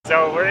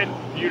So we're in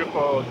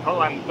beautiful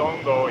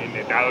Tolantongo in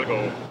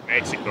Hidalgo,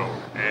 Mexico,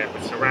 and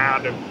we're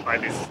surrounded by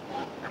this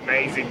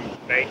amazing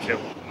nature,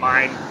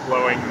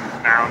 mind-blowing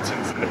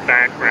mountains in the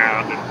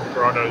background and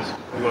grottos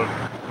full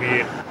of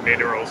weird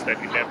minerals that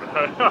you never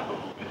heard of.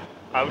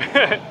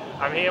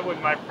 I'm here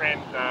with my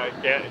friend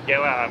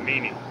Gela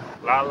Amini,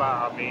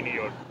 Lala Amini,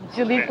 or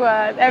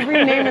Juliqua,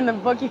 every name in the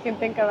book you can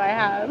think of I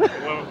have.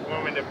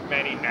 woman of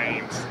many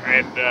names.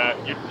 And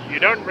you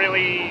don't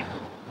really...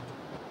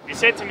 You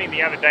said to me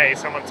the other day,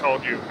 someone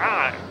told you,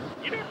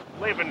 you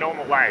don't live a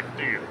normal life,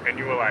 do you? And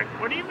you were like,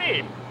 what do you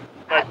mean?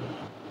 But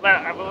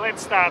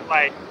let's start,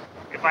 like,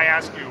 if I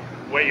ask you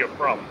where you're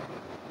from.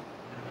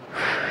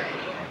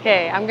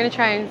 Okay, I'm going to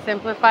try and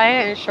simplify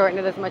it and shorten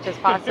it as much as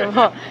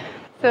possible.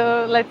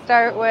 So let's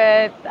start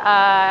with,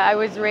 I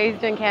was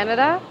raised in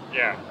Canada.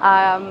 Yeah,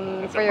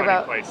 it's for a funny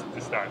about, place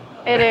to start.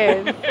 It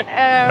is.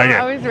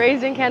 I was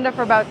raised in Canada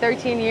for about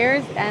 13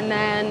 years, and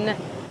then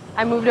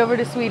I moved over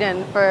to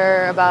Sweden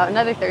for about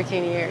another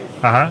 13 years.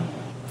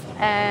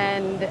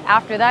 And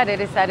after that, I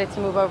decided to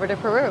move over to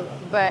Peru.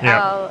 But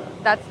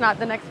that's not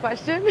the next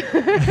question.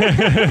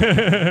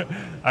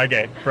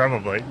 Okay,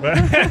 probably.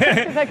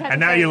 And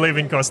now you live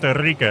in Costa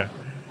Rica.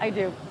 I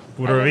do.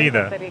 Pura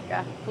vida. Costa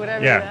Rica. Pura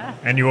vida. Yeah,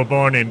 and you were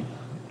born in...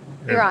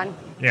 Iran.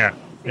 Yeah.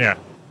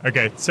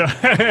 Okay, so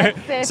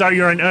so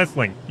you're an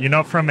earthling. You're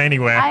not from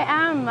anywhere. I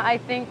am. I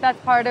think that's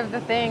part of the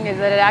thing, is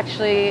that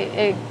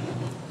it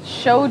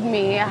showed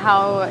me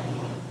how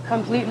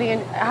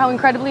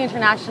incredibly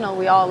international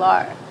we all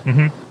are.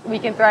 Mm-hmm. We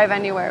can thrive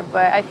anywhere,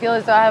 but I feel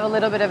as though I have a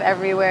little bit of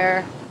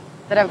everywhere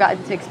that I've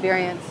gotten to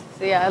experience.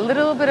 So yeah, a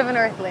little bit of an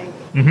earthling.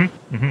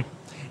 Mm-hmm. Mm-hmm.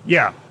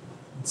 Yeah.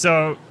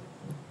 So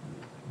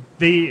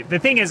the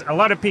thing is, a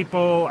lot of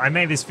people, I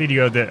made this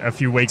video a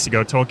few weeks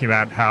ago talking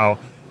about how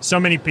so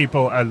many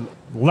people are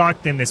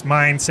locked in this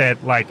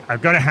mindset, like,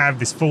 I've got to have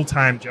this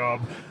full-time job,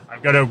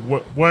 I've got to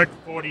work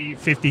 40,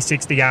 50,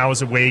 60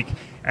 hours a week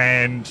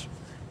and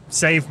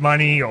save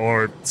money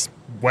or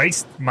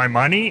waste my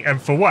money,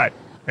 and for what?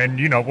 And,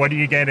 what do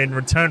you get in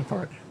return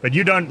for it? But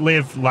you don't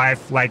live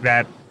life like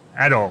that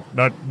at all,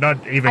 not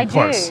even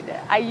close.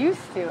 I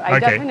used to. I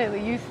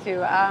definitely used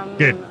to.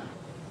 Good.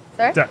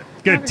 Sorry?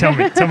 Good,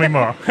 tell me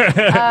more.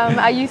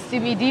 I used to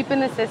be deep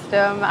in the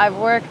system. I've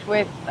worked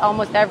with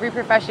almost every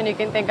profession you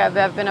can think of.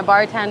 I've been a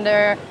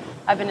bartender,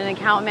 I've been an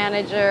account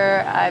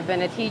manager, I've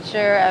been a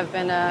teacher, I've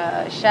been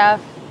a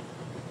chef.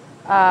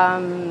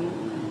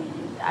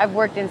 I've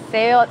worked in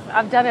sales.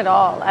 I've done it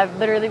all. I've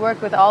literally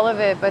worked with all of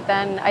it. But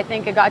then I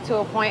think it got to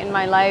a point in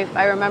my life.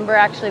 I remember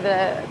actually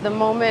the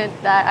moment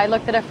that I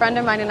looked at a friend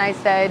of mine and I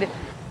said,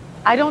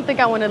 I don't think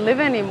I want to live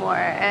anymore.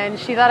 And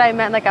she thought I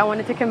meant like I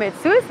wanted to commit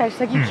suicide.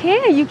 She's like,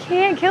 you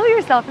can't kill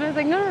yourself. And I was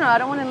like, no, I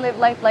don't want to live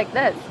life like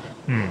this.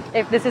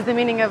 If this is the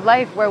meaning of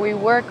life, where we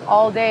work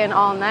all day and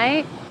all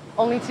night,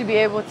 only to be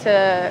able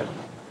to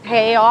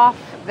pay off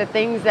the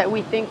things that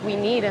we think we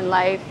need in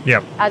life,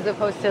 as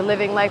opposed to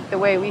living life the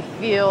way we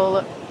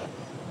feel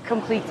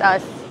completes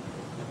us.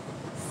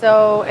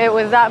 So it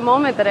was that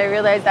moment that I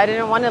realized I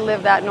didn't want to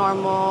live that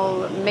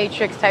normal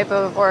matrix type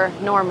of, or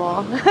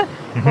normal,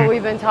 what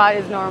we've been taught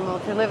is normal.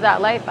 To live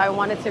that life, I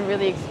wanted to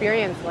really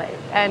experience life.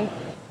 And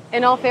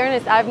in all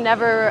fairness, I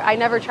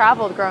never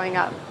traveled growing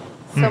up.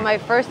 So my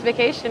first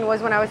vacation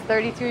was when I was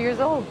 32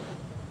 years old.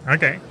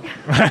 Okay.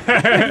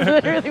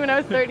 Literally when I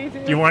was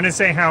 32. Do you want to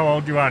say how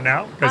old you are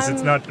now? Because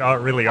it's not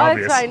really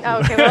obvious. It's fine. Oh,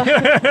 okay,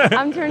 well,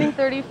 I'm turning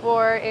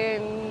 34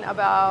 in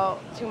about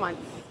 2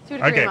 months. 2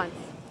 to 3 months.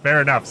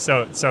 Fair enough.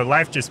 So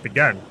life just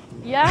begun.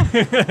 Yeah,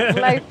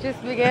 life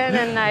just began,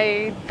 and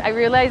I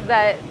realized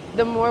that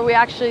the more we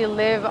actually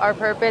live our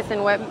purpose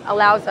and what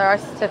allows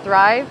us to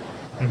thrive,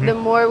 the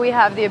more we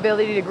have the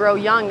ability to grow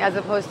young, as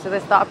opposed to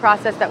this thought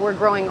process that we're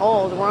growing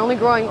old. We're only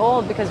growing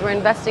old because we're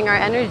investing our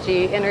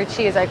energy, inner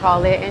chi as I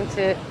call it,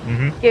 into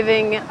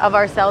giving of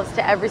ourselves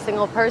to every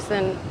single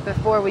person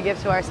before we give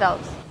to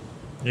ourselves.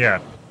 Yeah.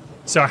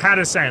 So how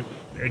does that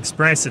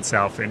express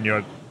itself in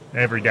your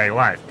everyday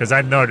life? Because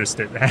I've noticed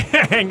it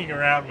hanging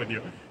around with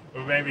you.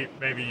 Well,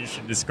 maybe you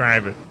should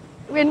describe it.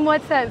 In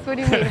what sense? What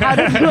do you mean? How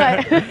does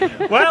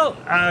what? Well,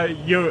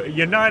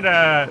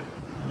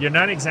 you're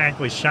not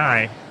exactly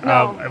shy.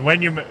 No.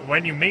 When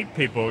you meet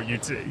people,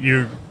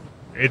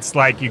 it's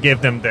like you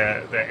give them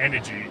the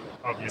energy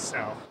of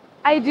yourself.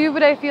 I do,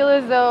 but I feel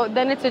as though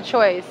then it's a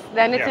choice.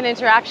 Then it's an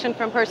interaction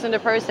from person to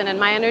person, and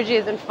my energy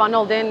isn't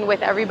funneled in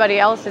with everybody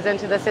else's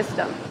into the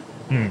system.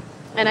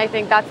 And I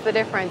think that's the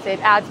difference. It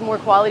adds more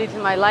quality to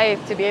my life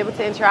to be able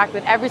to interact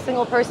with every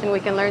single person we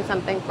can learn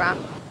something from.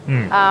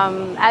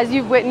 As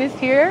you've witnessed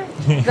here,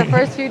 the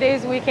first few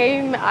days we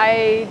came,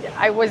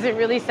 I wasn't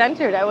really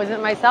centered. I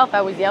wasn't myself. I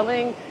was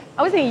yelling.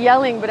 I wasn't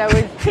yelling, but I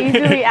was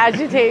easily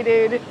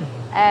agitated.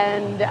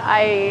 And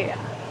I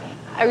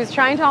was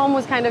trying to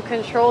almost kind of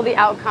control the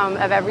outcome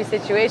of every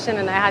situation.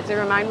 And I had to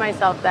remind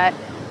myself that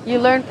you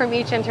learn from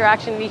each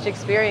interaction, each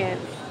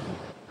experience,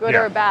 good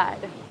or bad.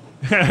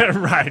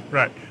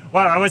 Right.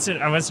 Well, I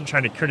wasn't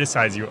trying to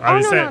criticize you. I Oh,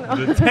 was no, saying, no,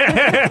 no.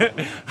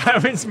 I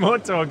was more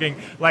talking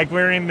like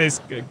we're in this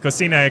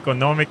cocina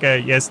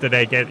económica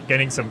yesterday,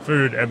 getting some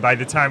food, and by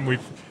the time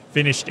we've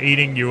finished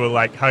eating, you were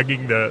like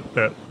hugging the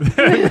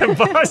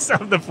boss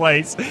of the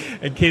place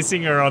and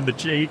kissing her on the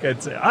cheek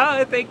and say,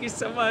 "Oh, thank you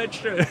so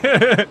much,"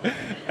 That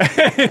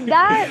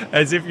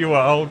as if you were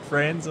old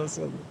friends or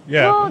something.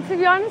 Yeah. Well, to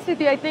be honest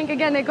with you, I think,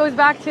 again, it goes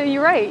back to,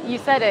 you're right, you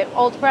said it,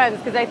 old friends,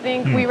 because I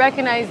think we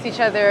recognized each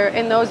other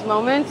in those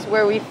moments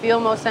where we feel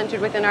most centered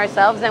within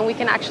ourselves and we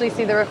can actually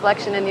see the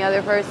reflection in the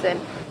other person.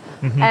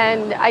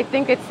 And I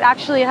think it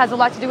has a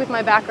lot to do with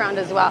my background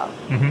as well.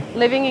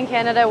 Living in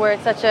Canada where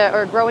it's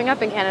or growing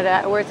up in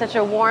Canada where it's such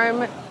a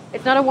warm,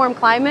 it's not a warm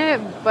climate,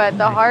 but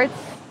the hearts,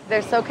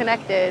 they're so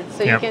connected.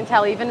 So you can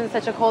tell even in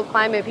such a cold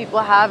climate, people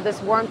have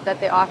this warmth that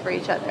they offer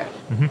each other.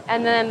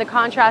 And then the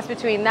contrast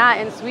between that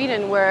and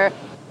Sweden where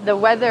the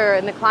weather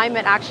and the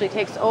climate actually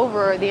takes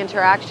over the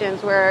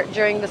interactions, where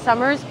during the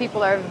summers,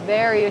 people are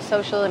very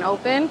social and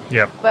open.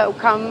 But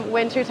come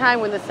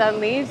wintertime, when the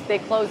sun leaves, they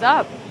close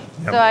up.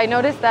 So I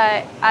noticed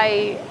that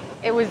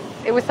it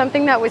was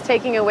something that was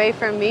taking away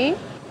from me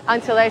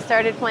until I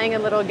started playing a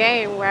little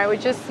game where I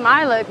would just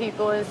smile at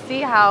people and see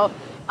how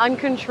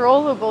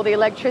uncontrollable the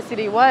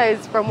electricity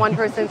was from one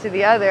person to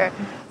the other.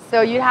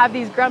 So you have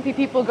these grumpy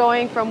people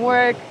going from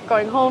work,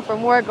 going home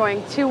from work,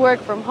 going to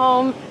work from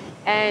home,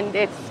 and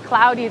it's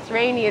cloudy, it's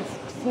rainy, it's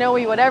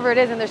snowy, whatever it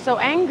is, and they're so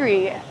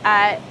angry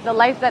at the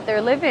life that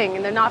they're living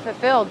and they're not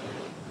fulfilled.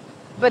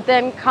 But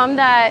then come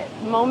that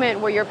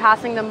moment where you're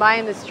passing them by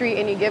in the street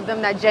and you give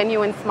them that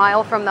genuine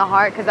smile from the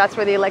heart, because that's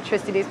where the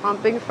electricity is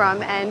pumping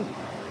from.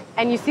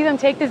 And you see them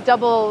take this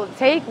double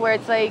take where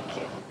it's like,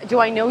 do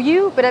I know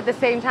you? But at the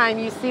same time,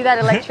 you see that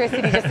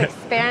electricity just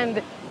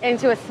expand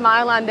into a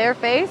smile on their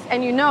face.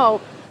 And you know,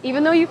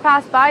 even though you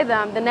pass by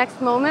them, the next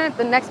moment,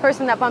 the next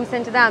person that bumps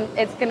into them,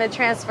 it's going to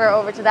transfer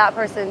over to that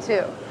person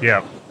too.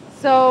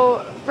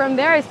 So from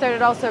there, I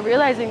started also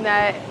realizing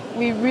that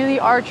we really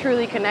are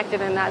truly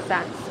connected in that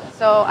sense.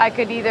 So I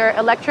could either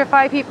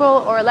electrify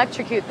people or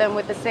electrocute them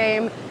with the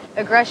same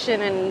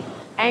aggression and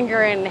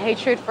anger and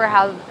hatred for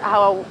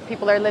how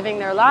people are living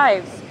their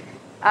lives.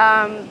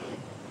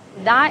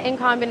 That in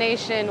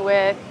combination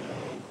with,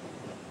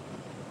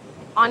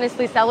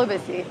 honestly,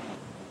 celibacy.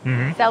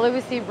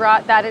 Celibacy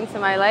brought that into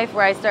my life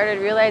where I started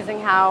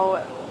realizing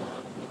how,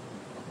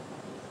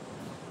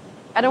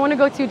 I don't want to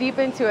go too deep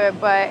into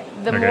it, but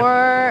the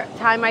more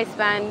time I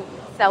spend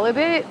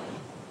celibate,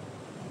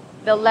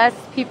 the less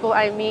people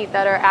I meet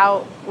that are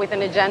out with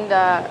an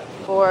agenda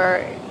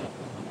for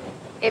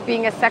it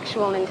being a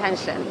sexual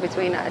intention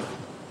between us.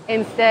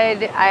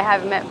 Instead, I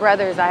have met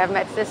brothers, I have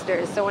met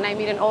sisters. So when I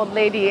meet an old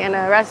lady in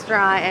a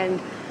restaurant and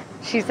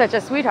she's such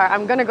a sweetheart,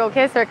 I'm going to go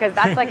kiss her because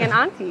that's like an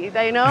auntie,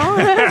 you know?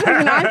 It's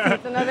like an auntie,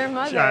 it's another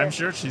mother. I'm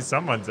sure she's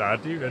someone's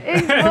auntie. But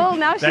well,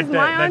 now she's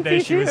my auntie that day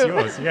she too. was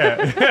yours,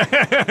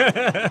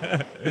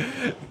 yeah.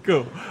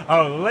 Cool.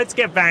 Oh, let's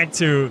get back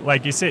to,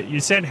 like you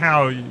said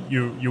how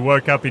you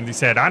woke up and you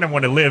said, I don't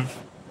want to live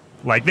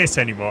like this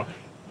anymore.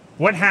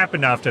 What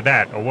happened after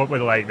that? Or what were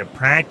like the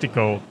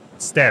practical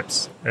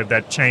steps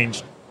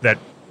that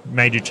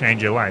made you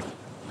change your life?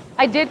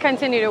 I did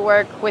continue to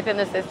work within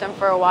the system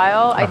for a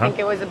while. I think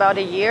it was about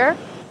a year.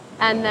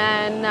 And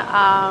then,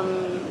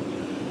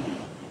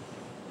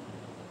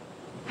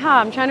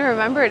 I'm trying to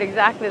remember it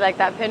exactly, like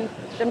that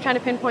I'm trying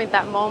to pinpoint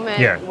that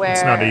moment where...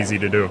 it's not easy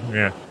to do,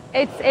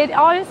 It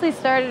honestly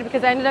started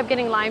because I ended up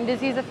getting Lyme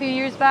disease a few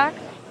years back.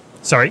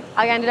 Sorry?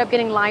 I ended up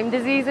getting Lyme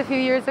disease a few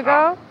years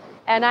ago.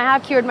 And I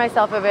have cured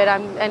myself of it.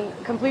 And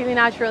completely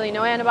naturally,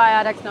 no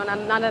antibiotics,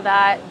 none of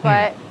that.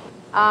 But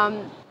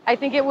I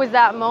think it was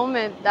that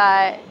moment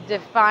that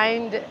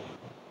defined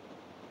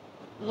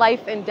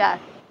life and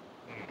death.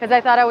 Because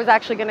I thought I was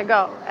actually going to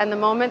go. And the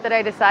moment that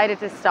I decided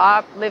to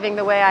stop living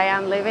the way I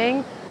am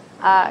living,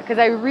 because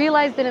I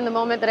realized it in the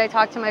moment that I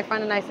talked to my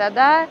friend and I said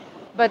that,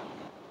 but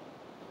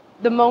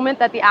the moment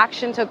that the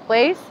action took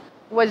place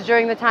was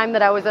during the time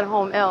that I was at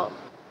home ill.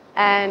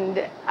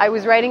 And I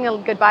was writing a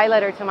goodbye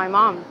letter to my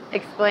mom,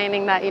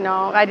 explaining that,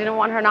 I didn't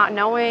want her not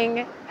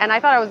knowing, and I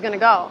thought I was going to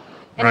go.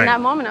 And in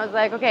that moment, I was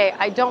like, okay,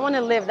 I don't want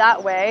to live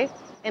that way,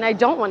 and I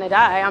don't want to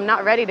die. I'm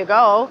not ready to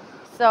go,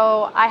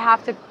 so I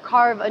have to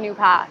carve a new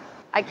path.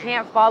 I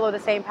can't follow the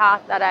same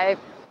path that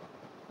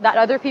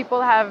other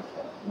people have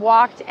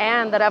walked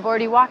and that I've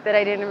already walked that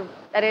I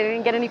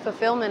didn't get any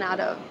fulfillment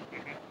out of.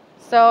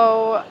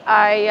 So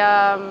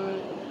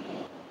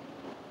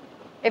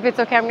if it's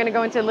okay, I'm going to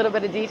go into a little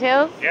bit of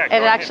details. It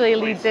actually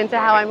leads into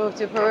how I moved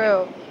to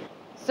Peru.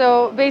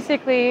 So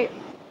basically,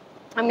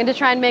 I'm going to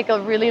try and make a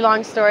really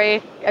long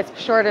story as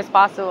short as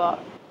possible.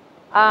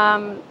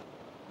 I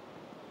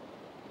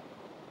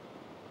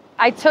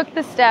took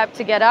the step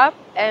to get up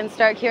and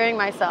start curing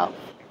myself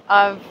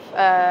of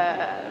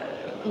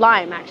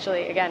Lyme,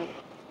 actually, again.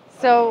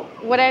 So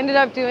what I ended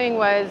up doing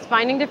was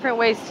finding different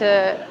ways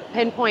to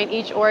pinpoint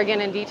each organ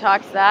and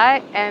detox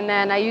that, and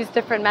then I used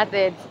different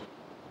methods.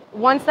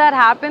 Once that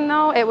happened,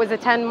 though, it was a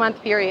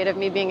 10-month period of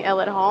me being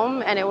ill at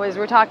home, and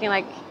we're talking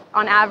like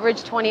on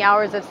average 20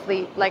 hours of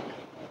sleep, like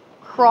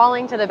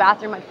crawling to the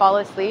bathroom. I'd fall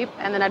asleep,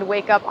 and then I'd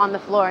wake up on the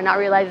floor, not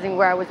realizing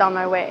where I was on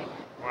my way,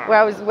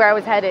 Wow. where I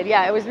was headed.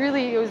 Yeah, it was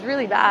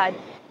really bad.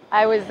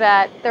 I was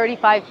at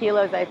 35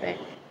 kilos, I think,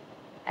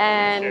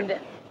 and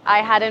Shit. I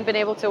hadn't been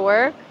able to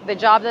work. The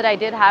job that I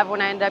did have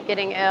when I ended up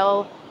getting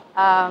ill,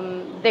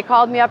 they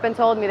called me up and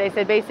told me, they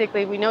said,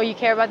 basically, we know you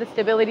care about the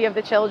stability of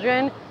the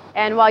children,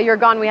 and while you're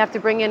gone, we have to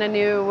bring in a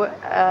new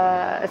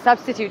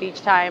substitute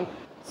each time.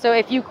 So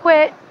if you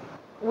quit,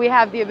 we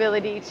have the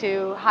ability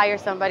to hire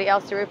somebody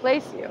else to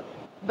replace you.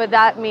 But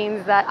that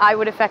means that I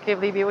would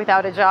effectively be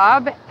without a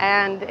job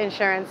and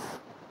insurance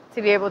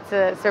to be able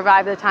to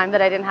survive the time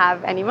that I didn't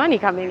have any money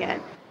coming in.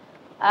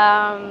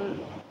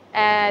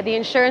 And the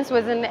insurance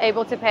wasn't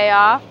able to pay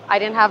off. I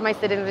didn't have my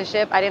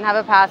citizenship. I didn't have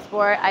a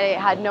passport. I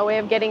had no way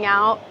of getting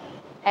out.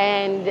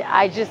 And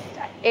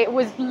it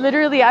was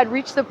literally, I'd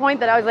reached the point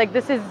that I was like,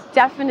 this is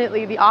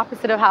definitely the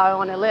opposite of how I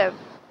want to live.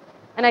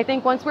 And I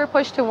think once we're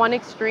pushed to one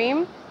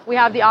extreme, we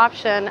have the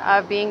option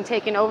of being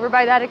taken over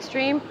by that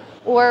extreme,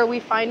 or we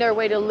find our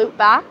way to loop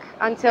back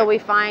until we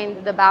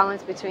find the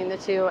balance between the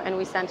two and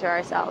we center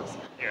ourselves.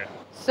 Yeah.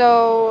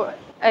 So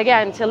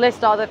again, to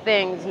list all the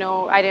things,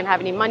 no, I didn't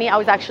have any money. I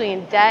was actually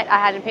in debt. I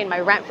hadn't paid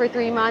my rent for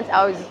 3 months.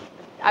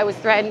 I was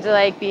threatened to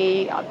like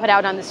be put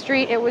out on the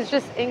street. It was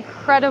just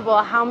incredible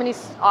how many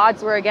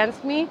odds were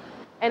against me.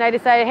 And I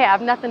decided, hey, I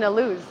have nothing to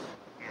lose.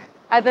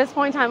 At this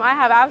point in time, I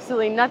have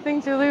absolutely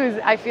nothing to lose.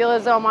 I feel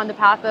as though I'm on the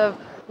path of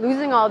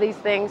losing all these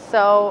things.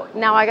 So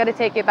now I got to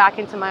take it back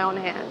into my own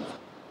hands.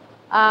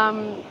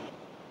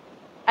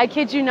 I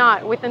kid you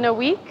not, within a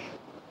week,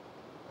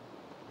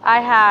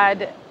 I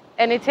had,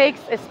 and it takes,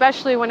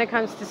 especially when it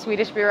comes to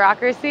Swedish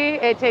bureaucracy,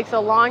 it takes a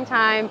long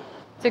time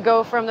to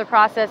go from the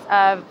process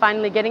of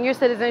finally getting your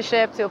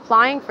citizenship to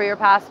applying for your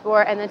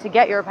passport and then to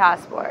get your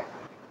passport.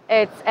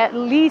 It's at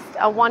least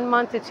a 1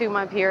 month to 2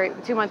 month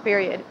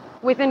period.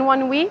 Within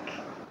 1 week,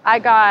 I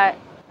got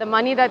the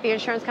money that the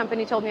insurance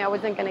company told me I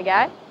wasn't going to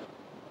get.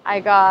 I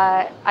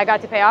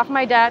got to pay off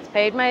my debts,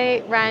 paid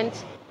my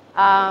rent.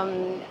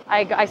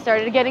 I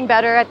started getting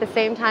better at the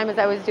same time as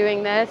I was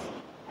doing this.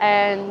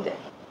 And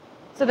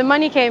so the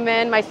money came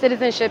in, my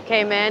citizenship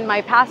came in,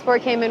 my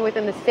passport came in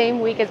within the same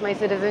week as my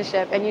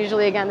citizenship. And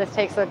usually, again, this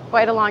takes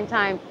quite a long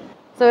time.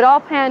 So it all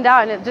panned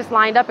out and it just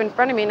lined up in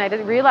front of me, and I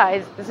didn't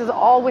realize this is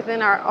all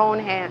within our own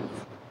hands.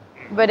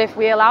 But if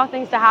we allow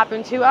things to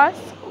happen to us,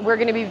 we're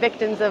going to be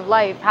victims of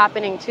life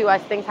happening to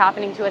us, things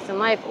happening to us in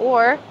life.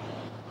 Or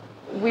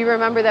we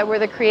remember that we're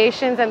the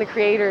creations and the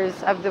creators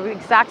of the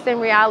exact same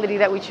reality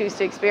that we choose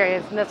to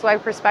experience. And that's why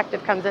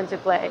perspective comes into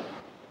play.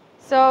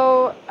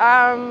 So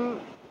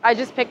I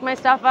just picked my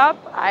stuff up.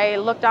 I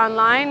looked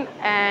online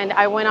and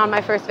I went on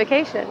my first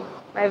vacation,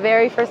 my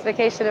very first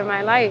vacation of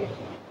my life.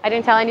 I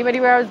didn't tell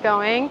anybody where I was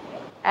going.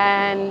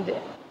 And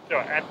so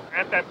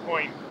at that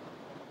point,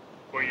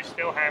 were you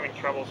still having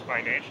troubles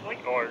financially,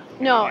 or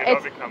no? did you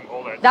overcome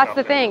all that That's stuff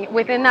the thing.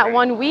 Within that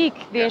 1 week,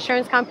 the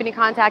insurance company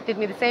contacted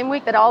me the same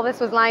week that all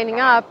this was lining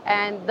up,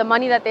 and the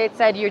money that they had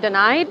said you're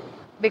denied,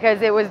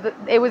 because it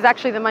was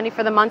actually the money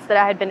for the months that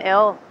I had been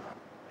ill.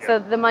 Yeah. So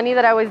the money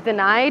that I was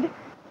denied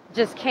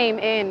just came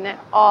in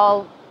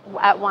all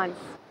at once.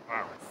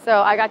 Wow.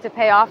 So I got to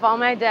pay off all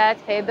my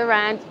debts, paid the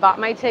rent, bought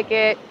my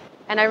ticket,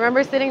 and I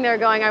remember sitting there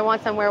going, I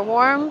want somewhere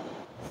warm,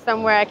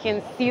 somewhere I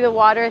can see the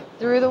water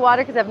through the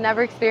water, because I've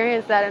never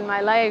experienced that in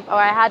my life, or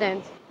I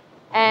hadn't.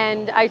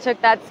 And I took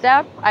that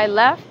step. I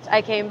left.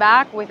 I came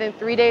back. Within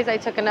 3 days, I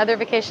took another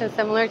vacation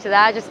similar to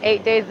that. Just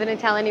 8 days, didn't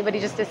tell anybody,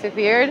 just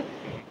disappeared.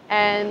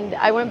 And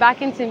I went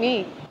back into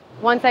me.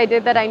 Once I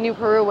did that, I knew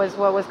Peru was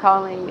what was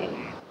calling me.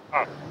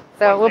 Oh,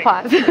 so we'll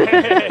pause.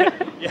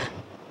 Yeah.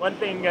 One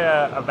thing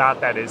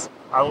about that is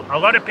a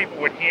lot of people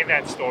would hear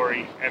that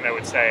story and they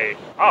would say,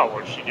 oh,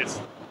 well, she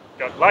just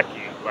got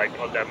lucky, like,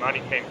 oh, that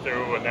money came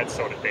through and that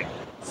sort of thing.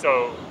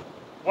 So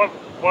what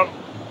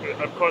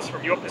of course,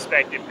 from your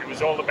perspective, it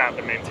was all about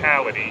the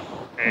mentality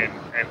and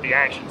the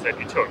actions that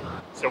you took.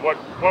 So what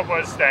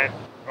was that,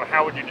 or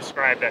how would you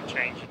describe that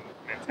change in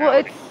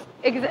mentality?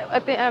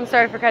 Well, I'm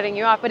sorry for cutting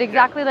you off, but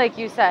exactly like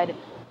you said,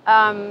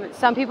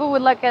 some people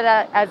would look at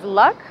that as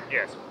luck.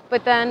 Yes.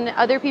 But then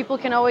other people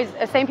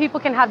same people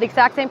can have the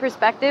exact same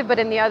perspective, but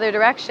in the other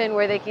direction,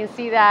 where they can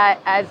see that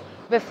as,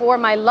 before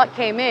my luck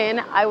came in,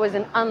 I was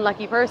an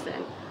unlucky person.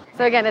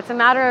 So again, it's a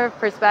matter of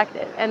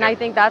perspective. And I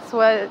think that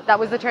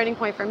was the turning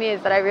point for me,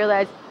 is that I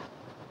realized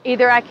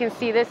either I can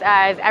see this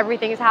as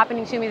everything is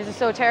happening to me, this is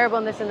so terrible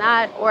and this and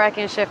that, or I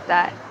can shift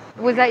that.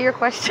 Was that your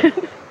question?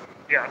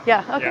 Yeah.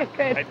 Yeah. Okay.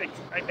 Yeah. Good.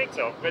 I think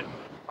so. But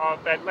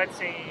let's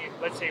see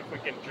if we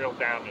can drill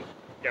down and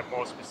get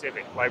more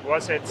specific. Like,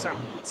 was it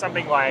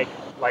something like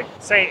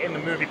say in the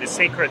movie The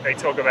Secret, they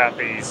talk about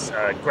these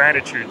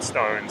gratitude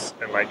stones,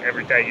 and like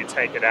every day you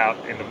take it out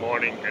in the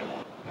morning and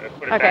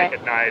put it back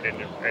at night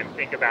and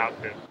think about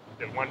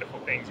the wonderful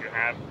things you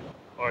have?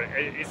 Or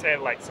is there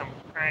like some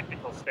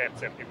practical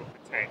steps that people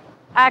could take?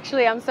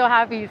 Actually, I'm so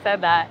happy you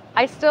said that.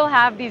 I still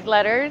have these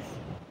letters.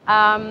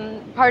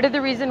 Part of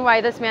the reason why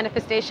this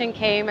manifestation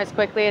came as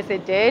quickly as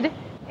it did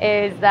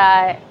is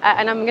that,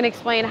 and I'm going to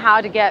explain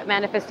how to get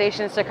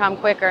manifestations to come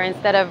quicker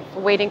instead of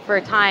waiting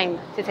for time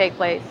to take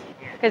place.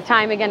 Because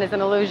time, again, is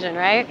an illusion,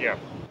 right? Yeah.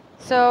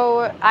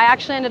 So I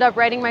actually ended up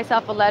writing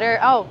myself a letter.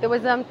 Oh, there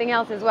was something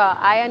else as well.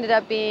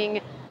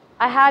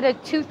 I had a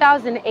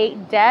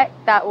 2008 debt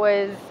that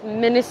was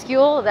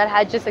minuscule, that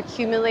had just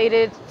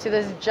accumulated to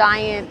this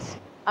giant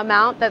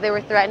amount that they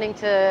were threatening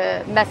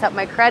to mess up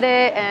my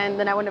credit, and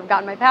then I wouldn't have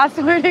gotten my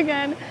password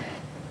again.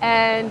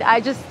 And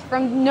I just,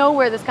 from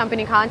nowhere, this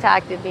company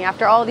contacted me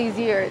after all these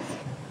years.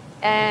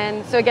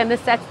 And so again, this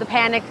sets the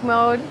panic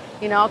mode,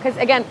 because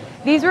again,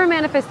 these were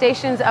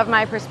manifestations of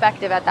my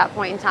perspective at that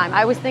point in time.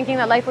 I was thinking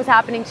that life was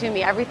happening to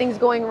me. Everything's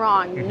going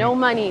wrong, no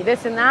money,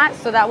 this and that.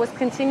 So that was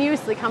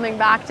continuously coming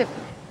back to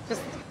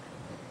just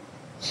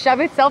shove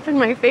itself in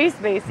my face,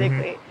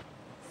 basically.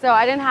 So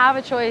I didn't have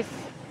a choice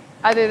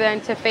other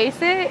than to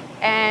face it.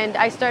 And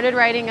I started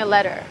writing a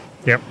letter.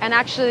 Yep. And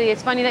actually,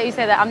 it's funny that you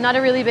say that. I'm not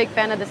a really big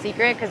fan of The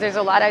Secret because there's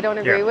a lot I don't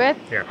agree with.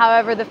 Yeah.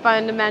 However, the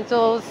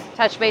fundamentals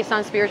touch base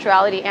on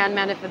spirituality and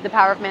the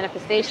power of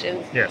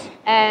manifestations. Yes.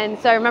 And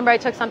so I remember I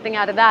took something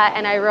out of that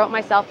and I wrote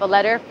myself a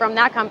letter from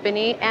that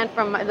company and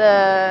from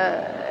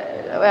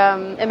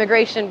the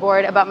immigration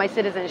board about my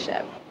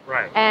citizenship.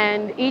 Right.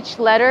 And each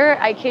letter,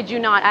 I kid you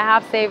not, I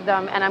have saved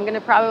them. And I'm going to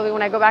probably,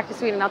 when I go back to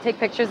Sweden, I'll take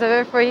pictures of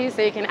it for you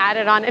so you can add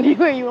it on any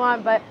way you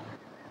want. But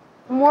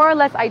more or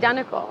less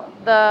identical.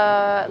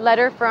 The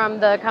letter from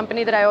the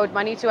company that I owed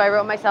money to, I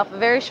wrote myself a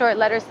very short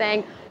letter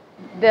saying,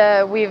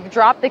 we've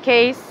dropped the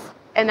case,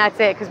 and that's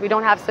it, because we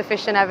don't have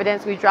sufficient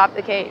evidence, we dropped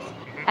the case.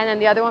 And then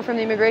the other one from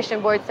the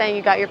immigration board saying,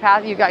 you got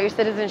your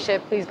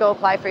citizenship, please go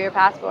apply for your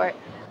passport.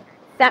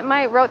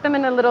 Wrote them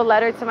in a little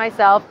letter to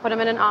myself, put them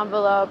in an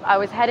envelope. I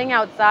was heading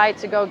outside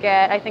to go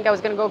I think I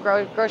was going to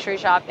go grocery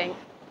shopping.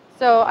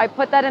 So I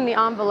put that in the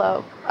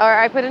envelope,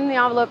 I put it in the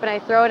envelope and I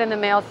throw it in the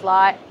mail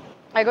slot.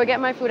 I go get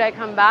my food, I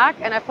come back,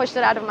 and I pushed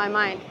it out of my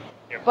mind.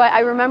 Yep. But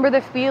I remember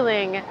the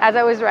feeling as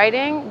I was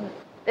writing.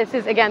 This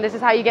is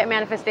how you get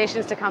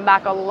manifestations to come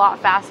back a lot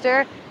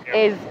faster, yep.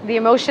 Is the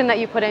emotion that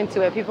you put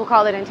into it. People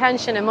call it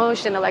intention,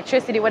 emotion,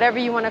 electricity, whatever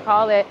you want to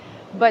call it.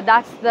 But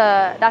that's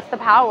the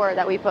power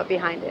that we put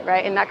behind it,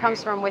 right? And that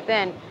comes from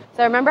within.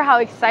 So I remember how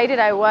excited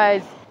I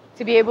was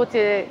to be able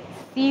to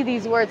see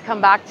these words come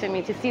back to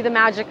me, to see the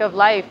magic of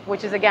life,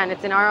 which is, again,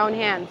 it's in our own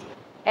hands.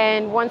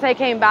 And once I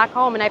came back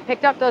home and I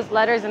picked up those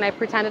letters and I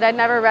pretended I'd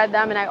never read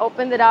them and I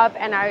opened it up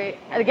and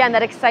again,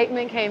 that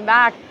excitement came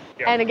back.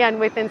 Yeah. And again,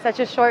 within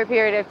such a short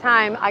period of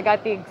time, I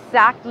got the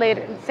exact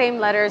same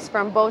letters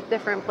from both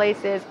different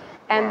places,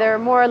 and they're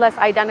more or less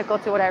identical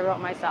to what I wrote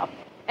myself.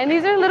 And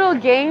these are little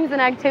games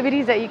and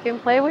activities that you can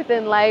play with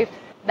in life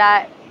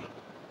that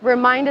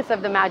remind us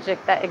of the magic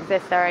that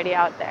exists already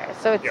out there.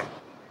 So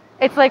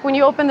it's like when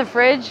you open the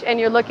fridge and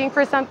you're looking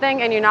for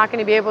something and you're not going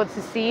to be able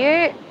to see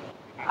it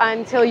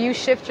until you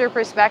shift your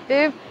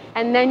perspective,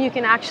 and then you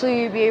can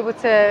actually be able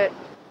to.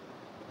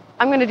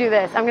 I'm going to do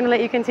this. I'm going to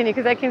let you continue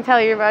because I can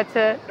tell you're about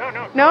to.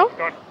 No?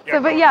 Go on. Yeah,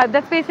 so, but yeah,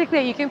 that's basically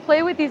it. You can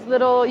play with you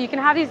can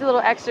have these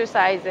little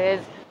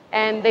exercises,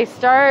 and they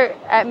start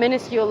at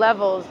minuscule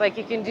levels. Like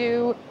you can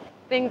do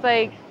things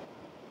like,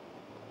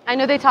 I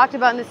know they talked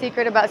about in The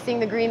Secret about seeing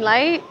the green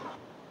light.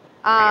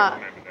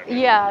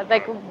 Yeah,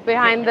 like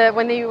behind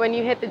when you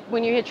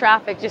hit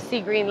traffic, just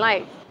see green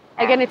lights.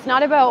 Again, it's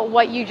not about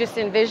what you just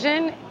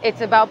envision, it's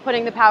about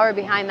putting the power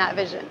behind that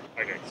vision.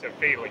 Okay, so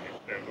feeling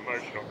it, the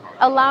emotional content.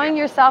 Allowing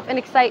yourself an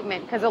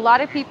excitement, because a lot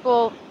of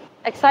people,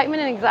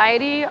 excitement and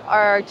anxiety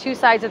are two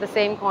sides of the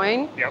same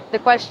coin. Yep. The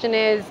question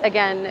is,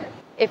 again,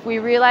 if we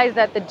realize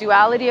that the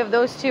duality of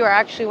those two are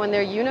actually when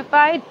they're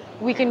unified,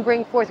 we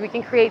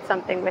can create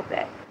something with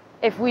it.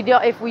 If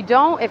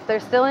they're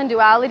still in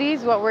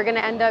dualities, what we're going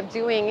to end up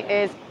doing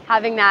is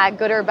having that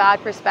good or bad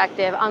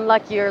perspective,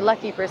 unlucky or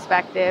lucky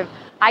perspective,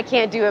 I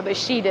can't do it, but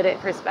she did it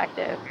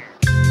perspective.